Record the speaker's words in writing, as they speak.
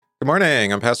Good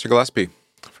morning. I'm Pastor Gillespie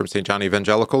from St. John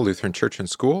Evangelical Lutheran Church and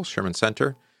School, Sherman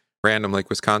Center, Random Lake,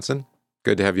 Wisconsin.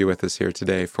 Good to have you with us here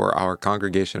today for our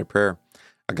Congregation of Prayer,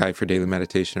 a guide for daily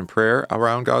meditation and prayer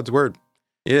around God's Word.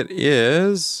 It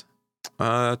is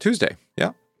Tuesday,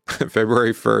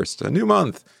 February 1st, a new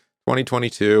month,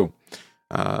 2022.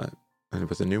 It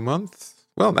was a new month.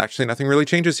 Well, actually, nothing really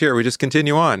changes here. We just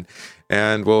continue on,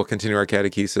 and we'll continue our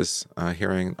catechesis,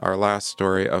 hearing our last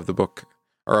story of the book,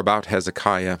 or about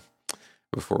Hezekiah,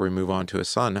 before we move on to his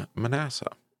son,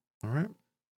 Manasseh. All right.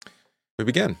 We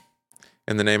begin.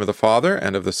 In the name of the Father,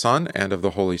 and of the Son, and of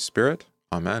the Holy Spirit.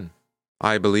 Amen.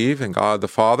 I believe in God the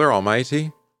Father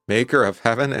Almighty, maker of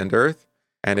heaven and earth,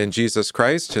 and in Jesus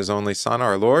Christ, his only Son,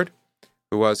 our Lord,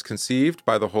 who was conceived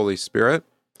by the Holy Spirit,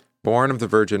 born of the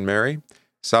Virgin Mary,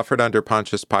 suffered under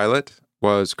Pontius Pilate,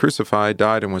 was crucified,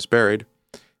 died, and was buried.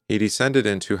 He descended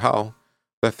into hell.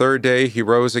 The third day he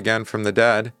rose again from the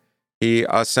dead. He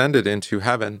ascended into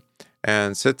heaven,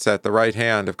 and sits at the right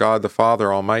hand of God the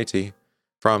Father Almighty.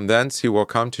 From thence he will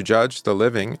come to judge the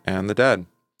living and the dead.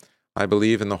 I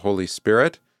believe in the Holy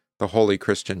Spirit, the holy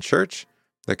Christian Church,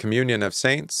 the communion of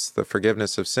saints, the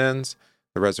forgiveness of sins,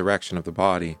 the resurrection of the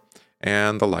body,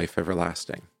 and the life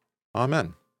everlasting.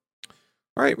 Amen.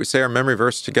 All right, we say our memory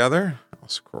verse together. I'll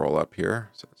scroll up here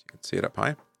so you can see it up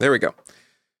high. There we go.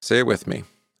 Say it with me.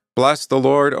 Bless the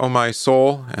Lord, O my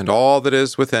soul, and all that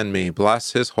is within me.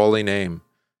 Bless his holy name.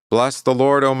 Bless the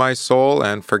Lord, O my soul,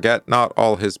 and forget not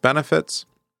all his benefits,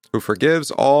 who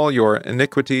forgives all your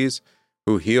iniquities,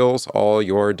 who heals all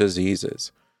your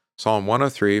diseases. Psalm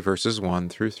 103, verses 1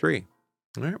 through 3.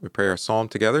 All right, we pray our psalm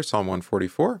together, Psalm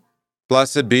 144.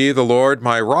 Blessed be the Lord,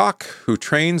 my rock, who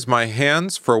trains my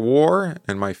hands for war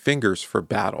and my fingers for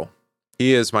battle.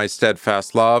 He is my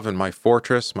steadfast love and my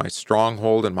fortress, my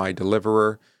stronghold and my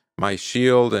deliverer, my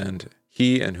shield, and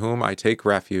he in whom I take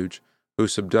refuge, who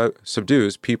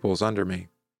subdues peoples under me.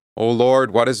 O Lord,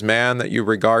 what is man that you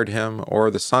regard him, or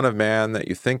the son of man that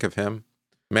you think of him?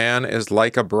 Man is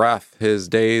like a breath, his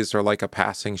days are like a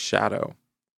passing shadow.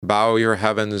 Bow your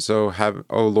heavens, O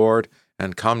Lord,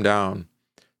 and come down.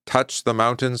 Touch the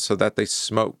mountains so that they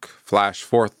smoke, flash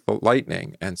forth the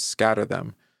lightning and scatter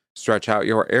them. Stretch out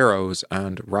your arrows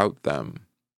and rout them.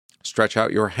 Stretch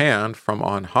out your hand from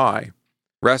on high.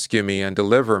 Rescue me and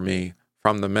deliver me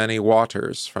from the many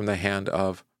waters, from the hand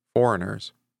of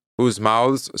foreigners, whose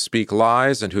mouths speak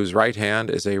lies and whose right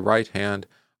hand is a right hand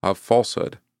of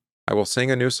falsehood. I will sing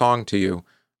a new song to you,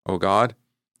 O God.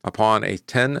 Upon a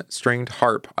 10-stringed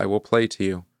harp I will play to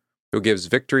you, who gives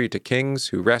victory to kings,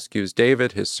 who rescues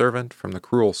David, his servant, from the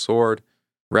cruel sword.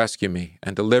 Rescue me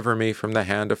and deliver me from the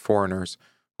hand of foreigners,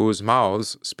 whose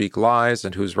mouths speak lies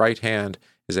and whose right hand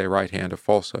is a right hand of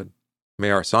falsehood. May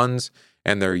our sons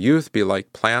and their youth be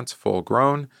like plants full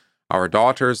grown, our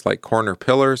daughters like corner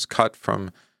pillars cut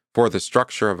for the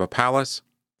structure of a palace.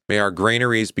 May our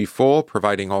granaries be full,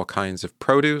 providing all kinds of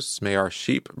produce. May our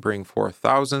sheep bring forth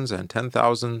thousands and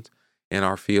 10,000 in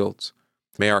our fields.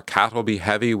 May our cattle be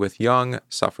heavy with young,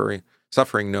 suffering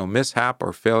no mishap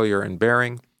or failure in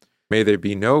bearing. May there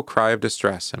be no cry of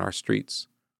distress in our streets.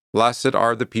 Blessed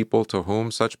are the people to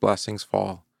whom such blessings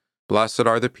fall. Blessed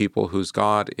are the people whose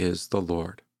God is the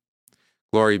Lord.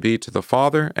 Glory be to the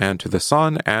Father, and to the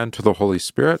Son, and to the Holy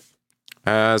Spirit,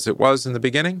 as it was in the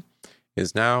beginning,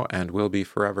 is now, and will be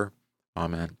forever.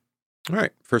 Amen. All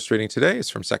right, first reading today is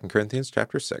from 2 Corinthians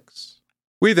chapter 6.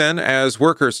 We then, as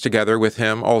workers together with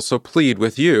him, also plead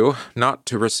with you not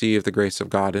to receive the grace of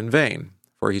God in vain.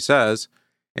 For he says,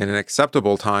 In an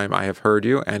acceptable time I have heard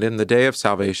you, and in the day of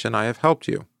salvation I have helped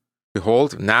you.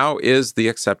 Behold, now is the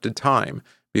accepted time.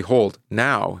 Behold,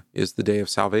 now is the day of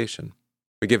salvation.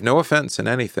 We give no offense in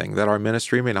anything, that our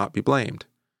ministry may not be blamed.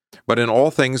 But in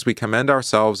all things we commend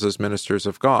ourselves as ministers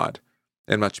of God,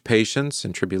 in much patience,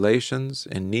 in tribulations,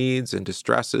 in needs, in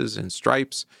distresses, in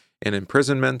stripes, in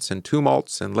imprisonments, in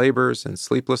tumults, in labors, in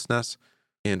sleeplessness,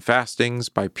 in fastings,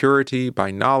 by purity, by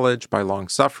knowledge, by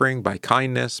long-suffering, by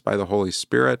kindness, by the Holy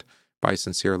Spirit, by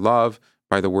sincere love,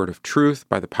 by the word of truth,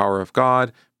 by the power of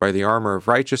God, by the armor of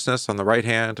righteousness on the right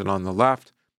hand and on the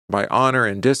left, by honor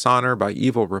and dishonor, by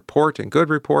evil report and good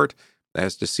report,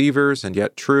 as deceivers and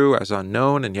yet true, as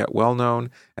unknown and yet well known,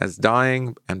 as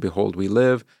dying and behold we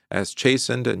live, as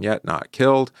chastened and yet not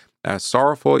killed, as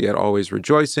sorrowful yet always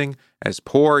rejoicing, as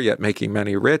poor yet making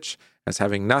many rich, as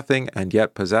having nothing and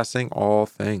yet possessing all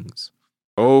things.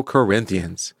 O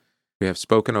Corinthians, we have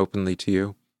spoken openly to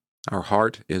you. Our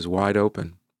heart is wide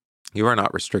open. You are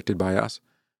not restricted by us,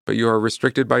 but you are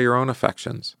restricted by your own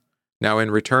affections. Now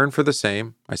in return for the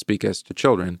same, I speak as to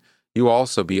children, you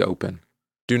also be open.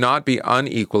 Do not be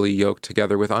unequally yoked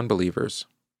together with unbelievers.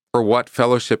 For what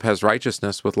fellowship has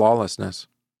righteousness with lawlessness?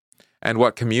 And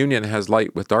what communion has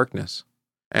light with darkness?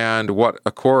 And what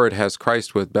accord has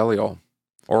Christ with Belial?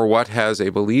 Or what has a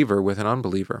believer with an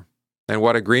unbeliever? And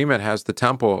what agreement has the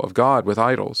temple of God with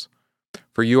idols?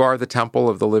 For you are the temple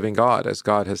of the living God, as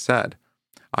God has said,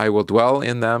 I will dwell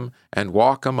in them and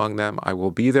walk among them. I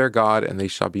will be their God, and they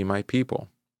shall be my people.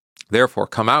 Therefore,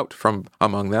 come out from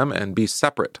among them and be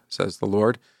separate, says the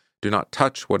Lord. Do not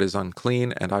touch what is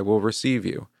unclean, and I will receive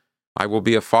you. I will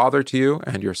be a father to you,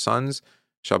 and your sons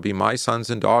shall be my sons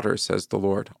and daughters, says the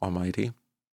Lord Almighty.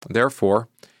 Therefore,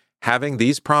 having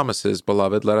these promises,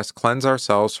 beloved, let us cleanse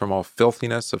ourselves from all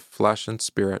filthiness of flesh and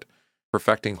spirit,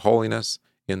 perfecting holiness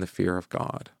in the fear of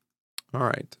God. All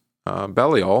right.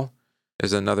 Belial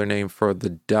is another name for the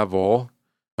devil.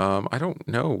 I don't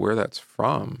know where that's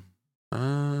from.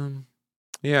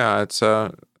 Yeah, it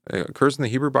occurs in the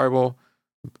Hebrew Bible.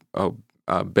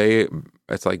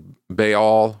 It's like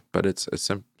Baal, but it's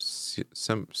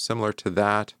similar to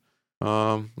that.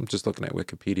 I'm just looking at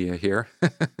Wikipedia here.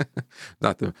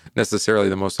 Not necessarily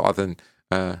the most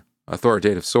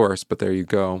authoritative source, but there you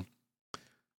go.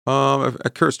 It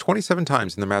occurs 27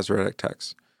 times in the Masoretic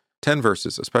text, 10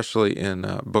 verses, especially in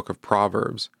book of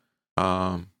Proverbs.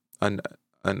 An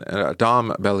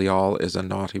Adam Belial is a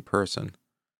naughty person.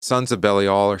 Sons of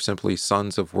Belial are simply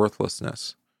sons of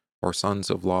worthlessness or sons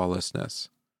of lawlessness.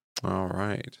 All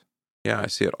right. Yeah, I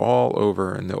see it all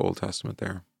over in the Old Testament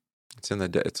there. It's in the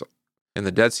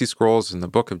Dead Sea Scrolls, in the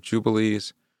Book of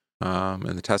Jubilees,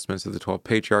 in the Testaments of the 12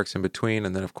 Patriarchs in between,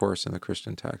 and then, of course, in the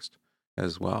Christian text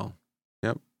as well.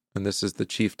 Yep. And this is the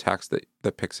chief text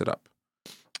that picks it up.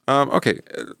 Okay,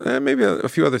 maybe a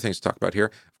few other things to talk about here.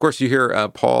 Of course, you hear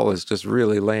Paul is just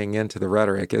really laying into the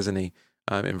rhetoric, isn't he,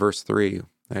 in verse 3.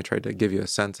 I tried to give you a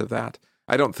sense of that.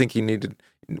 I don't think he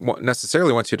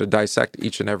necessarily wants you to dissect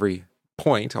each and every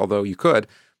point, although you could,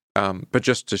 but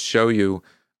just to show you,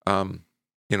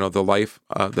 the life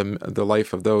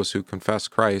of those who confess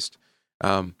Christ,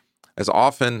 as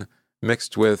often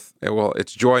mixed with,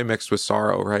 it's joy mixed with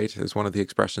sorrow, right? Is one of the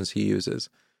expressions he uses,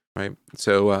 right?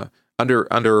 So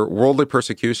under worldly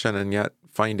persecution, and yet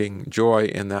finding joy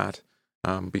in that,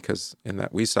 because in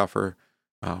that we suffer.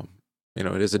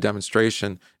 It is a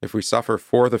demonstration, if we suffer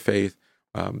for the faith,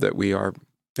 that we are,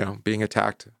 being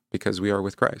attacked because we are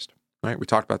with Christ, right? We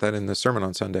talked about that in the sermon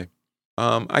on Sunday.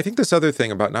 I think this other thing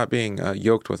about not being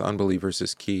yoked with unbelievers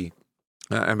is key.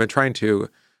 I've been trying to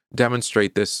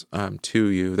demonstrate this to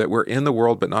you, that we're in the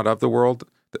world, but not of the world.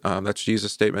 That's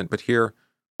Jesus' statement. But here,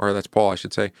 or that's Paul, I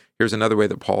should say, here's another way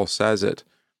that Paul says it.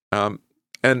 And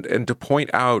to point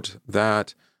out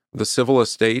that the civil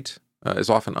estate is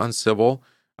often uncivil.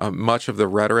 Much of the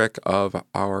rhetoric of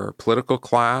our political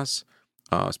class,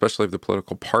 especially of the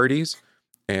political parties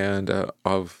and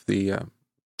of the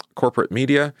corporate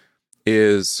media,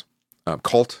 is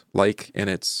cult-like in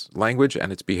its language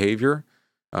and its behavior.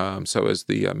 So is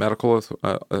the medical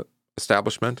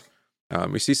establishment.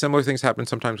 We see similar things happen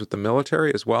sometimes with the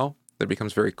military as well. That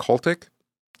becomes very cultic.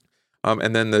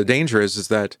 And then the danger is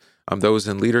that those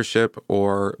in leadership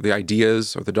or the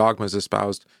ideas or the dogmas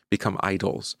espoused become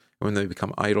idols. And when they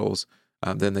become idols,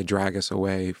 then they drag us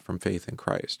away from faith in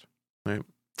Christ, right?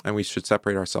 And we should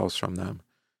separate ourselves from them.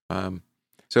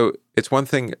 So it's one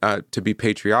thing to be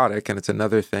patriotic, and it's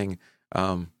another thing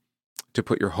to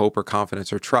put your hope or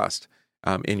confidence or trust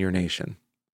in your nation,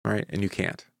 right? And you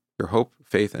can't. Your hope,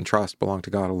 faith, and trust belong to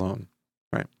God alone,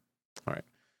 right? All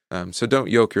right. So don't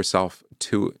yoke yourself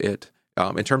to it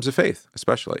in terms of faith,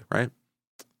 especially, right?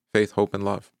 Faith, hope, and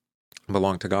love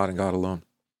belong to God and God alone.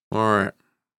 All right.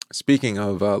 Speaking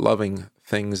of loving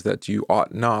things that you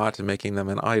ought not and making them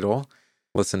an idol,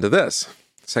 listen to this.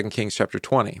 2 Kings chapter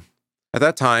 20. At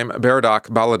that time, Berodach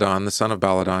Baladan, the son of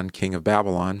Baladan, king of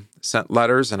Babylon, sent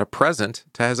letters and a present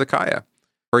to Hezekiah,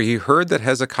 for he heard that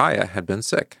Hezekiah had been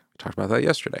sick. We talked about that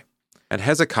yesterday. And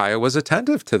Hezekiah was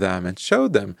attentive to them and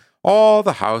showed them all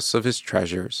the house of his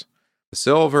treasures, the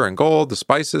silver and gold, the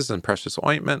spices and precious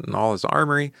ointment, and all his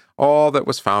armory, all that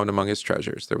was found among his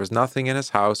treasures. There was nothing in his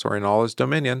house or in all his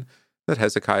dominion that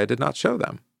Hezekiah did not show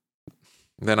them.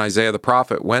 Then Isaiah the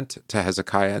prophet went to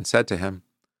Hezekiah and said to him,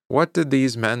 "What did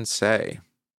these men say?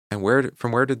 And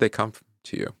from where did they come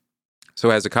to you?" So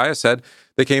Hezekiah said,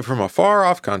 "They came from a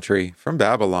far-off country, from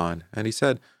Babylon." And he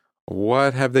said,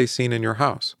 "What have they seen in your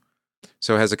house?"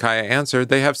 So Hezekiah answered,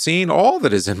 "They have seen all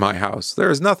that is in my house.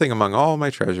 There is nothing among all my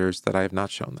treasures that I have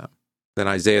not shown them." Then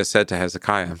Isaiah said to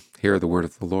Hezekiah, "Hear the word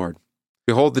of the Lord.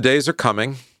 Behold, the days are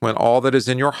coming when all that is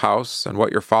in your house and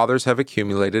what your fathers have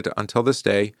accumulated until this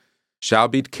day shall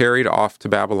be carried off to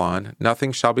Babylon.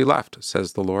 Nothing shall be left,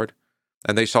 says the Lord.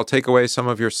 And they shall take away some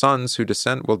of your sons who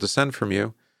will descend from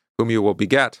you, whom you will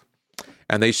beget,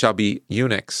 and they shall be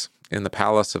eunuchs in the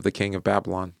palace of the king of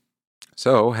Babylon.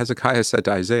 So Hezekiah said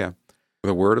to Isaiah,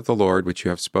 the word of the Lord which you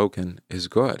have spoken is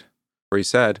good. For he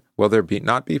said, will there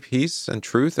not be peace and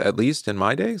truth, at least in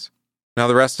my days? Now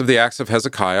the rest of the acts of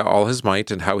Hezekiah, all his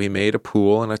might, and how he made a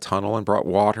pool and a tunnel and brought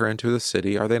water into the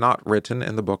city, are they not written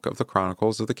in the book of the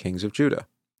Chronicles of the kings of Judah?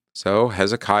 So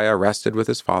Hezekiah rested with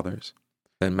his fathers.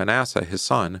 Then Manasseh, his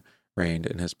son, reigned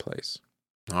in his place.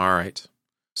 All right.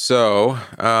 So,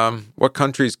 what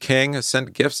country's king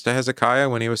sent gifts to Hezekiah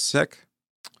when he was sick?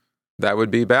 That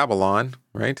would be Babylon,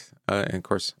 right? And of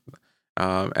course,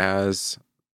 as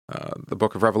the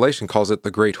book of Revelation calls it,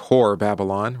 the great whore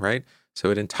Babylon, right? So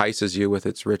it entices you with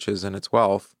its riches and its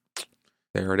wealth.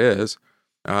 There it is.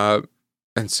 And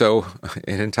so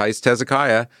it enticed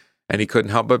Hezekiah, and he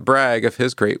couldn't help but brag of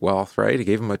his great wealth, right? He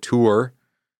gave him a tour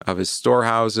of his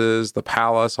storehouses, the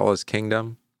palace, all his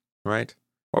kingdom, right?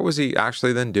 What was he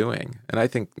actually then doing? And I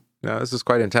think this is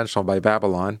quite intentional by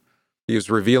Babylon. He was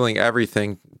revealing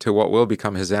everything to what will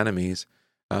become his enemies,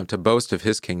 to boast of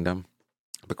his kingdom.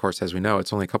 Of course, as we know,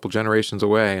 it's only a couple generations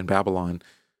away, and Babylon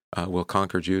will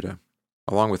conquer Judah,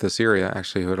 along with Assyria,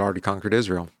 actually, who had already conquered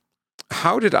Israel.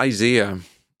 How did Isaiah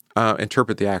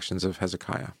interpret the actions of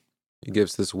Hezekiah? He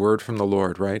gives this word from the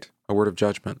Lord, right? A word of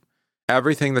judgment.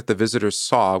 Everything that the visitors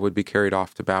saw would be carried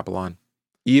off to Babylon.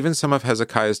 Even some of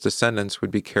Hezekiah's descendants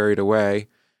would be carried away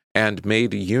and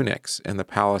made eunuchs in the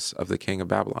palace of the king of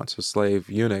Babylon. So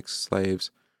eunuchs,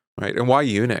 slaves, right? And why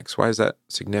eunuchs? Why is that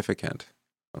significant?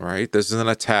 All right, this is an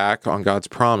attack on God's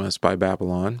promise by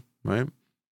Babylon, right?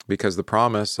 Because the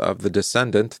promise of the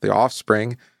descendant, the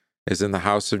offspring, is in the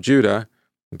house of Judah,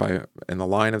 in the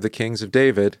line of the kings of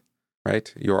David,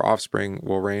 right? Your offspring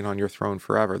will reign on your throne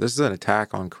forever. This is an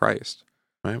attack on Christ,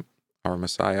 right? Our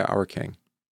Messiah, our King,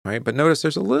 right? But notice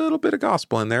there's a little bit of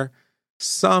gospel in there.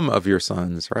 Some of your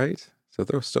sons, right? So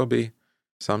there'll still be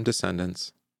some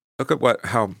descendants. Look at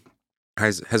how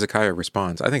Hezekiah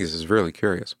responds. I think this is really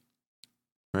curious,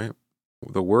 right?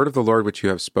 The word of the Lord which you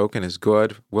have spoken is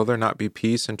good. Will there not be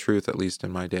peace and truth, at least in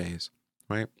my days,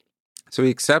 right? So he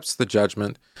accepts the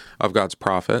judgment of God's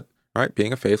prophet, right?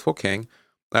 Being a faithful king,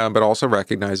 but also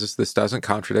recognizes this doesn't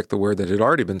contradict the word that had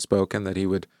already been spoken, that he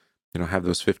would, have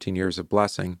those 15 years of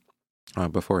blessing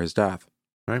before his death,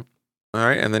 right? All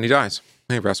right, and then he dies.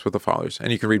 He rests with the fathers.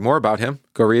 And you can read more about him.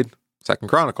 Go read 2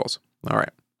 Chronicles. All right,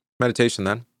 meditation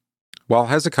then. While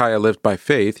Hezekiah lived by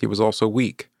faith, he was also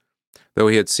weak. Though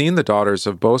he had seen the daughters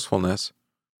of boastfulness,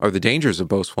 or the dangers of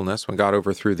boastfulness when God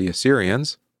overthrew the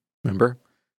Assyrians, remember,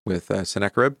 with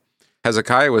Sennacherib,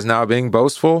 Hezekiah was now being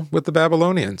boastful with the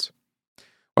Babylonians.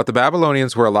 What the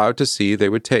Babylonians were allowed to see, they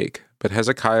would take, but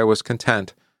Hezekiah was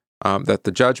content that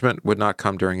the judgment would not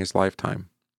come during his lifetime.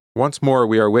 Once more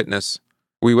we witness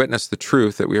the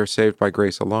truth that we are saved by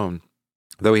grace alone.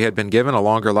 Though he had been given a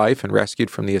longer life and rescued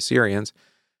from the Assyrians,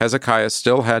 Hezekiah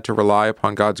still had to rely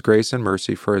upon God's grace and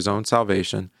mercy for his own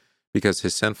salvation because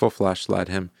his sinful flesh led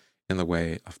him in the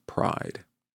way of pride.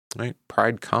 Right?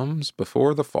 Pride comes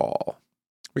before the fall.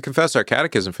 We confess our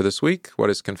catechism for this week.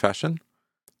 What is confession?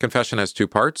 Confession has two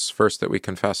parts. First, that we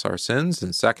confess our sins,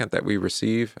 and second, that we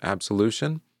receive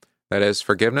absolution. That is,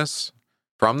 forgiveness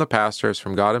from the pastor as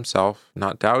from God himself,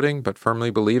 not doubting, but firmly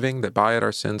believing that by it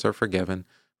our sins are forgiven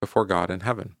before God in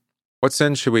heaven. What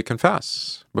sins should we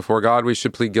confess? Before God, we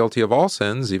should plead guilty of all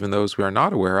sins, even those we are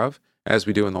not aware of, as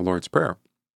we do in the Lord's Prayer.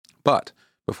 But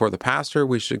before the pastor,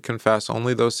 we should confess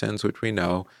only those sins which we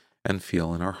know and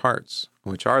feel in our hearts.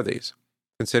 Which are these?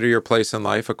 Consider your place in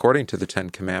life according to the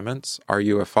 10 Commandments. Are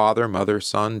you a father, mother,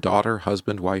 son, daughter,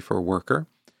 husband, wife, or worker?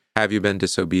 Have you been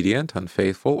disobedient,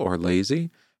 unfaithful, or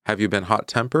lazy? Have you been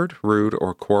hot-tempered, rude,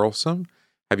 or quarrelsome?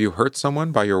 Have you hurt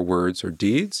someone by your words or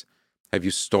deeds? Have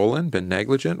you stolen, been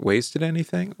negligent, wasted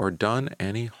anything, or done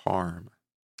any harm?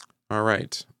 All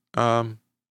right.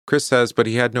 Chris says, but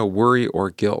he had no worry or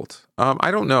guilt.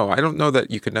 I don't know. I don't know that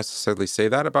you could necessarily say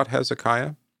that about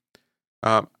Hezekiah.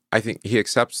 I think he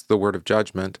accepts the word of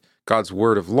judgment. God's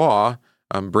word of law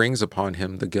brings upon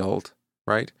him the guilt,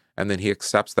 right? And then he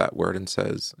accepts that word and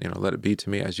says, let it be to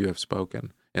me as you have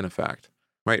spoken, in effect,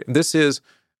 right? This is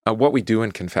what we do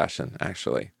in confession,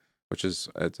 actually, which is,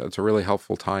 it's a really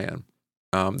helpful tie-in.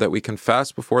 That we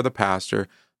confess before the pastor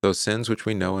those sins which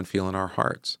we know and feel in our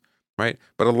hearts, right?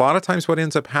 But a lot of times what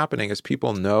ends up happening is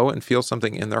people know and feel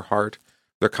something in their heart.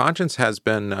 Their conscience has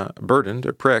been burdened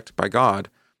or pricked by God,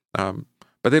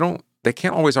 but they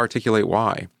can't always articulate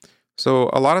why. So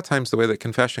a lot of times the way that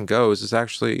confession goes is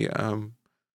actually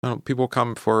people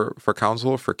come for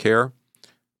counsel, for care,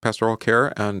 pastoral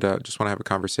care, and just want to have a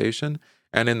conversation.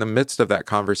 And in the midst of that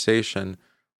conversation,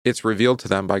 it's revealed to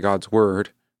them by God's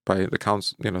word by the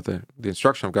counsel, the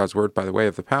instruction of God's word by the way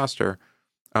of the pastor,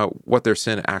 what their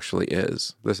sin actually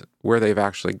is, where they've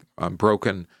actually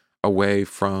broken away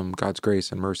from God's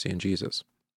grace and mercy in Jesus,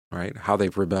 right? How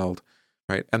they've rebelled,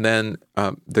 right? And then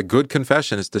the good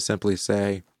confession is to simply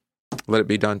say, "Let it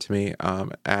be done to me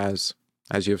as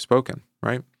you have spoken,"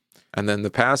 right? And then the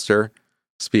pastor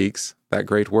speaks that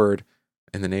great word,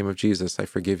 "In the name of Jesus, I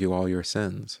forgive you all your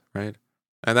sins," right?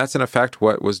 And that's in effect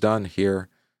what was done here,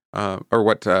 or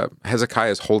what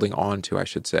Hezekiah is holding on to, I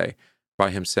should say, by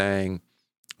him saying,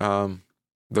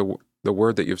 the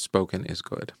word that you've spoken is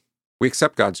good. We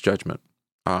accept God's judgment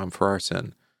for our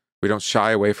sin. We don't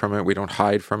shy away from it. We don't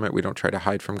hide from it. We don't try to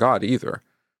hide from God either,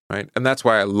 right? And that's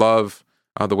why I love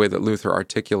the way that Luther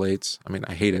articulates. I mean,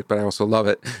 I hate it, but I also love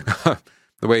it.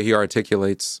 The way he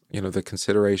articulates, the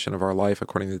consideration of our life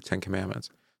according to the Ten Commandments.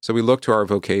 So we look to our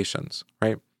vocations,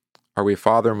 right? Are we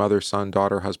father, mother, son,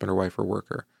 daughter, husband, or wife, or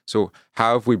worker? So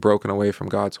how have we broken away from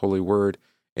God's holy word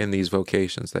in these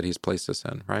vocations that he's placed us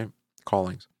in, right?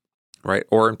 Callings, right?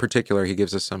 Or in particular, he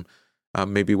gives us some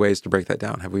maybe ways to break that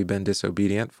down. Have we been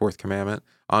disobedient? Fourth commandment.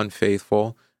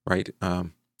 Unfaithful, right?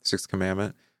 Sixth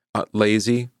commandment.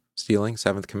 Lazy, stealing,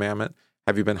 seventh commandment.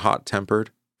 Have you been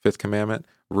hot-tempered? Fifth commandment.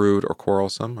 Rude or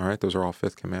quarrelsome, all right? Those are all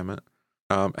fifth commandment.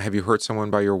 Have you hurt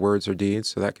someone by your words or deeds?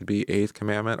 So that could be eighth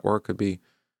commandment, or it could be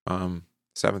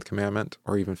seventh commandment,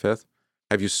 or even fifth.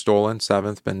 Have you stolen?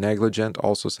 Seventh. Been negligent?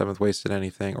 Also seventh. Wasted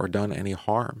anything or done any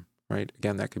harm, right?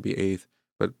 Again, that could be eighth,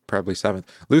 but probably seventh.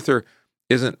 Luther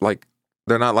isn't like,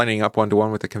 they're not lining up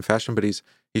one-to-one with the confession, but he's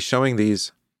showing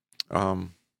these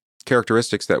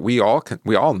characteristics that we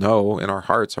all know in our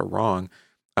hearts are wrong,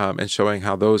 and showing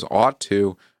how those ought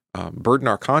to burden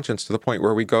our conscience to the point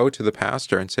where we go to the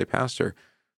pastor and say, "Pastor,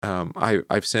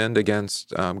 I've sinned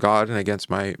against God and against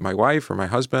my wife or my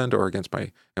husband or against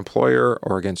my employer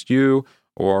or against you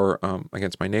or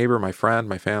against my neighbor, my friend,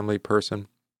 my family person.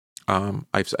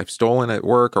 I've stolen at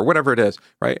work," or whatever it is,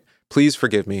 right? "Please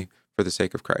forgive me for the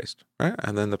sake of Christ," right?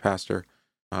 And then the pastor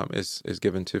is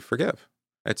given to forgive.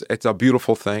 It's a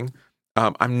beautiful thing.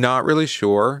 I'm not really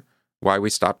sure why we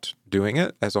stopped doing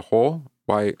it as a whole,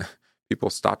 why people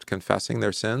stopped confessing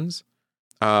their sins,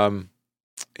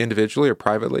 individually or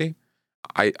privately.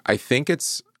 I think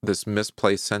it's this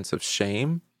misplaced sense of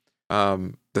shame,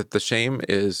 that the shame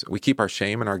is, we keep our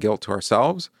shame and our guilt to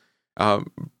ourselves,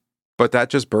 but that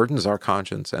just burdens our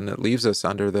conscience and it leaves us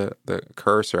under the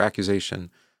curse or accusation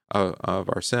of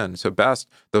our sin. So best,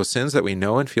 those sins that we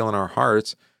know and feel in our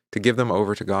hearts, to give them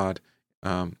over to God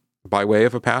by way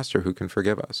of a pastor who can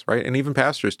forgive us, right? And even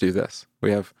pastors do this.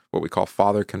 We have what we call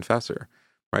Father Confessor,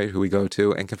 right? Who we go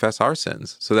to and confess our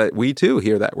sins so that we too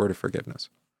hear that word of forgiveness,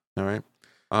 all right?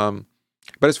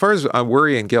 But as far as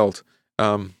worry and guilt,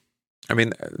 I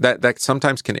mean, that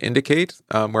sometimes can indicate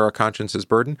where our conscience is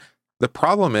burdened. The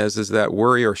problem is that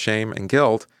worry or shame and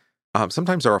guilt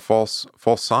sometimes are a false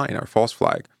sign or false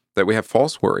flag, that we have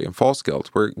false worry and false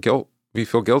guilt. We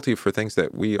feel guilty for things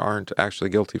that we aren't actually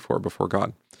guilty for before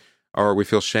God. Or we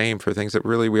feel shame for things that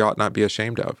really we ought not be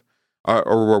ashamed of.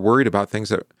 Or we're worried about things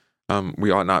that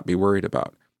we ought not be worried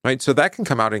about, right? So that can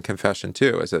come out in confession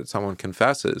too, is that someone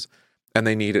confesses and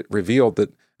they need it revealed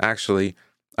that actually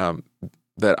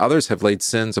that others have laid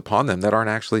sins upon them that aren't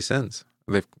actually sins.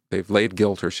 They've laid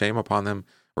guilt or shame upon them,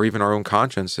 or even our own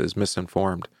conscience is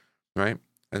misinformed, right?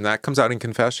 And that comes out in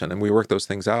confession, and we work those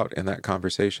things out in that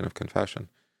conversation of confession.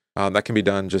 That can be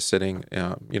done just sitting,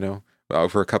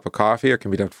 over a cup of coffee, or it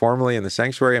can be done formally in the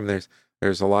sanctuary. I mean,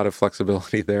 there's a lot of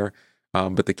flexibility there.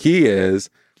 But the key is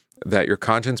that your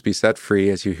conscience be set free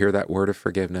as you hear that word of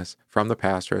forgiveness from the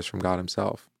pastor as from God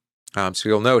himself. So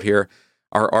you'll note here,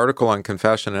 our article on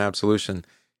confession and absolution,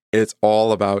 it's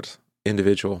all about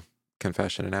individual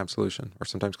confession and absolution, or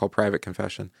sometimes called private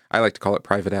confession. I like to call it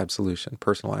private absolution,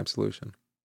 personal absolution.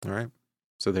 All right.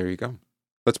 So there you go.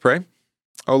 Let's pray.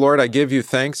 O Lord, I give you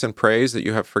thanks and praise that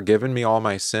you have forgiven me all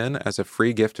my sin as a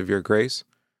free gift of your grace.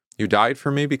 You died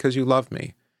for me because you loved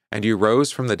me, and you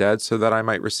rose from the dead so that I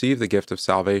might receive the gift of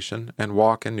salvation and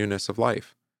walk in newness of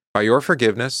life. By your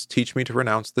forgiveness, teach me to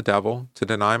renounce the devil, to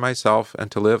deny myself,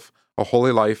 and to live a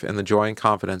holy life in the joy and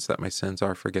confidence that my sins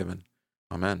are forgiven.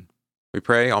 Amen. We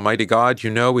pray, Almighty God, you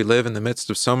know we live in the midst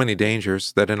of so many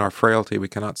dangers that in our frailty we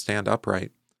cannot stand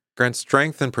upright. Grant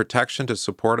strength and protection to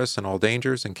support us in all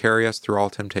dangers and carry us through all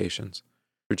temptations.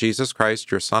 Through Jesus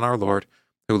Christ, your Son, our Lord,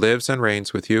 who lives and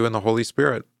reigns with you in the Holy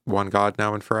Spirit, one God,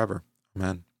 now and forever.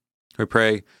 Amen. We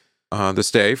pray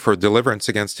this day for deliverance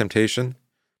against temptation,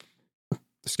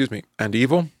 and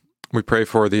evil. We pray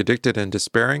for the addicted and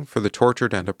despairing, for the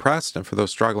tortured and oppressed, and for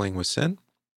those struggling with sin.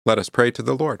 Let us pray to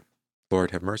the Lord.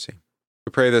 Lord, have mercy.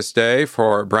 We pray this day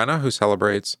for Brenna, who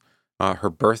celebrates her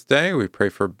birthday. We pray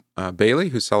for Bailey,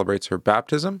 who celebrates her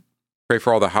baptism. Pray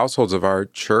for all the households of our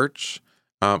church,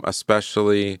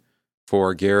 especially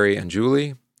for Gary and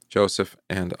Julie, Joseph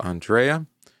and Andrea,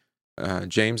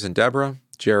 James and Deborah,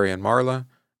 Jerry and Marla,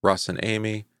 Russ and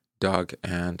Amy, Doug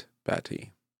and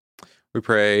Betty. We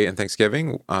pray in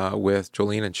Thanksgiving with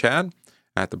Jolene and Chad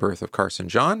at the birth of Carson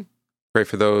John. Pray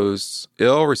for those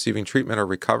ill, receiving treatment or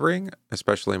recovering,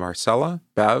 especially Marcella,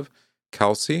 Bev,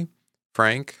 Kelsey,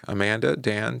 Frank, Amanda,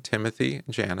 Dan, Timothy,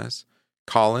 Janice,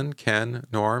 Colin, Ken,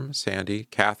 Norm, Sandy,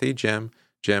 Kathy, Jim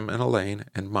and Elaine,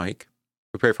 and Mike.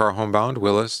 We pray for our homebound,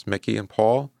 Willis, Mickey, and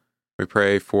Paul. We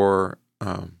pray for,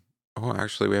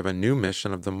 actually we have a new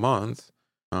mission of the month,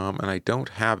 and I don't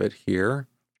have it here.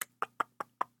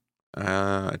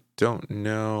 I don't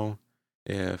know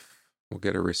if we'll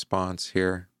get a response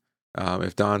here.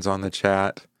 If Don's on the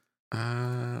chat,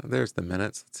 there's the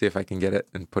minutes. Let's see if I can get it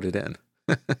and put it in.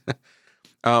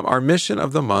 Our mission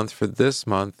of the month for this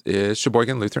month is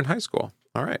Sheboygan Lutheran High School.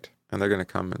 All right. And they're going to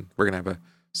come and we're going to have a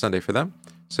Sunday for them.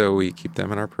 So we keep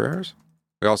them in our prayers.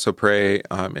 We also pray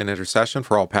in intercession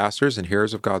for all pastors and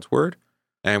hearers of God's word.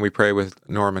 And we pray with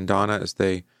Norm and Donna as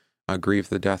they grieve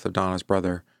the death of Donna's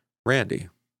brother, Randy.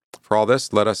 For all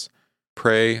this, let us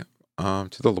pray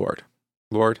to the Lord.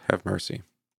 Lord, have mercy.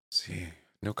 Let's see,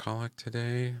 no collect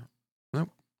today. Nope.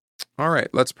 All right,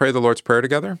 let's pray the Lord's Prayer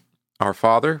together. Our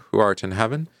Father, who art in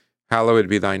heaven, hallowed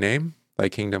be thy name. Thy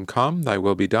kingdom come, thy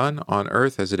will be done, on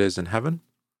earth as it is in heaven.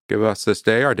 Give us this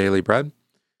day our daily bread,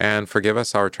 and forgive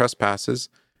us our trespasses,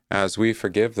 as we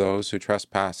forgive those who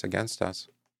trespass against us.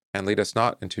 And lead us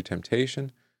not into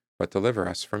temptation, but deliver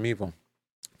us from evil.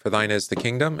 For thine is the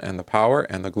kingdom, and the power,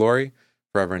 and the glory,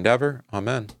 forever and ever.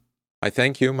 Amen. I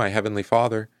thank you, my heavenly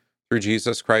Father, through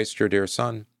Jesus Christ, your dear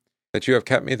Son, that you have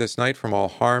kept me this night from all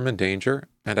harm and danger,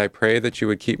 and I pray that you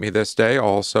would keep me this day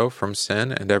also from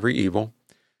sin and every evil,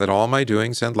 that all my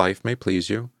doings and life may please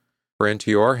you. For into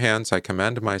your hands I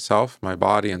commend myself, my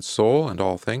body and soul, and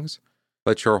all things.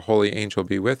 Let your holy angel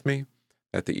be with me,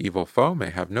 that the evil foe may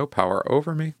have no power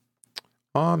over me.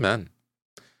 Amen.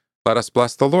 Let us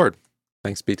bless the Lord.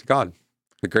 Thanks be to God.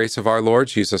 The grace of our Lord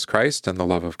Jesus Christ, and the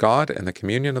love of God, and the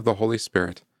communion of the Holy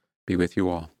Spirit be with you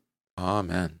all.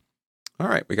 Amen. All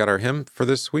right, we got our hymn for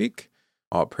this week.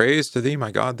 All praise to thee,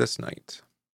 my God, this night.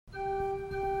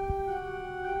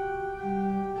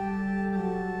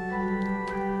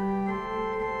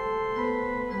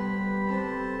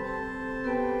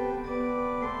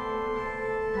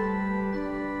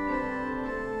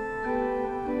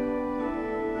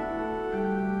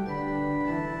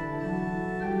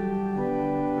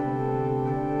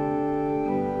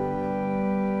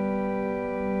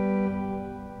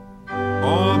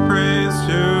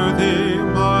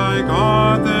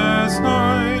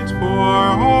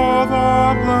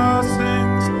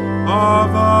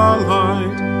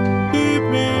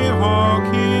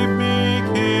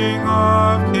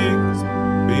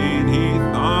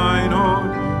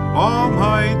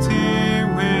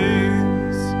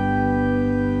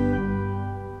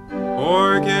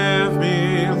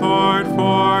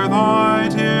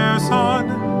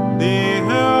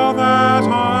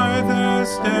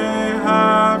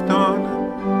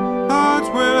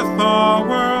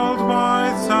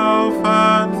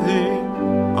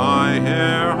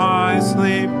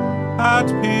 At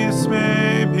peace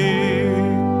may be.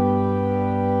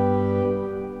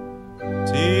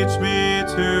 Teach me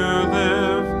to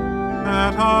live,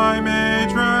 that I may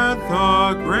dread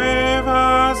the grave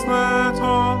as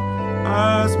little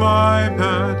as my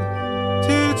bed.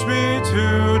 Teach me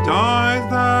to die,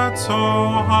 that so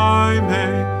I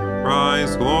may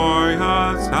rise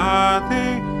glorious at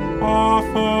the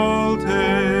awful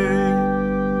day.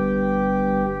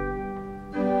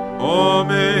 Oh,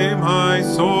 may my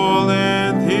soul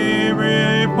in thee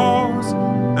repose,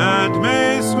 and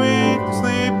may sweet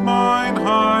sleep mine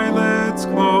eyelids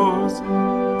close.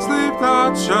 Sleep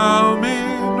that shall me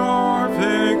nor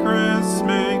vigorous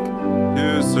make,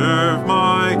 to serve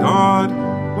my God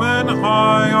when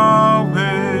I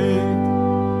awake.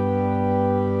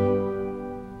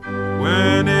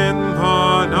 When in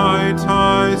the night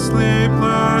I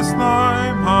sleepless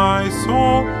lie, my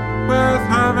soul with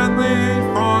heavenly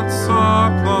thoughts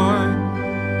supply.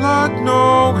 Let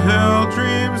no ill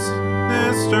dreams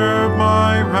disturb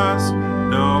my rest,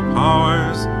 no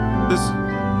powers this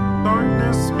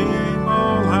darkness me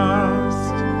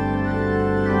molest.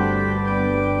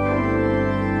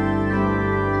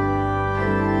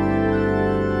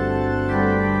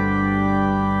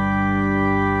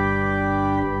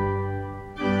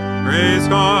 Praise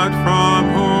God from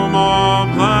whom all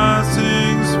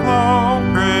blessings flow.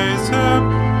 Praise Him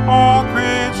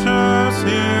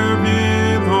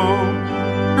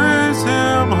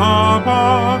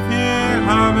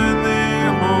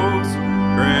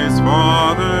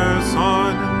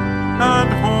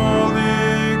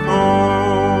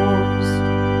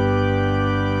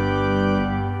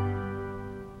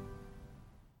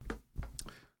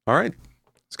All right.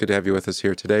 It's good to have you with us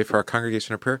here today for our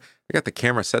congregation of prayer. I got the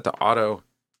camera set to auto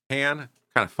pan.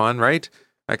 Kind of fun, right?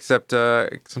 Except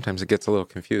sometimes it gets a little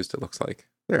confused, it looks like.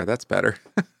 There, that's better.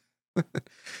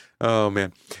 Oh,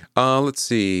 man. Let's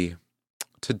see.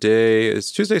 Today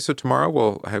is Tuesday, so tomorrow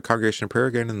we'll have congregation of prayer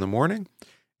again in the morning.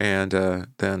 And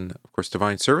then, of course,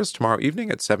 divine service tomorrow evening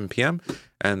at 7 p.m.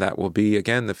 And that will be,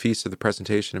 again, the Feast of the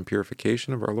Presentation and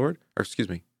Purification of our Lord. Or, excuse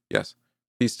me, yes.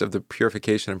 Feast of the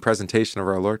Purification and Presentation of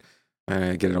our Lord.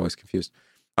 I get it always confused.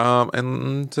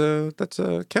 And that's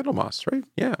Candlemas, right?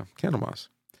 Yeah, Candlemas.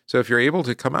 So if you're able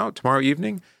to come out tomorrow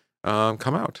evening,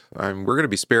 come out. We're going to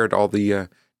be spared all the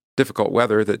difficult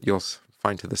weather that you'll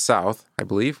find to the south, I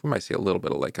believe. We might see a little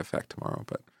bit of lake effect tomorrow,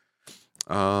 but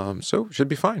so should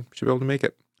be fine. Should be able to make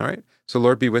it. All right. So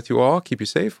Lord be with you all. Keep you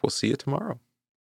safe. We'll see you tomorrow.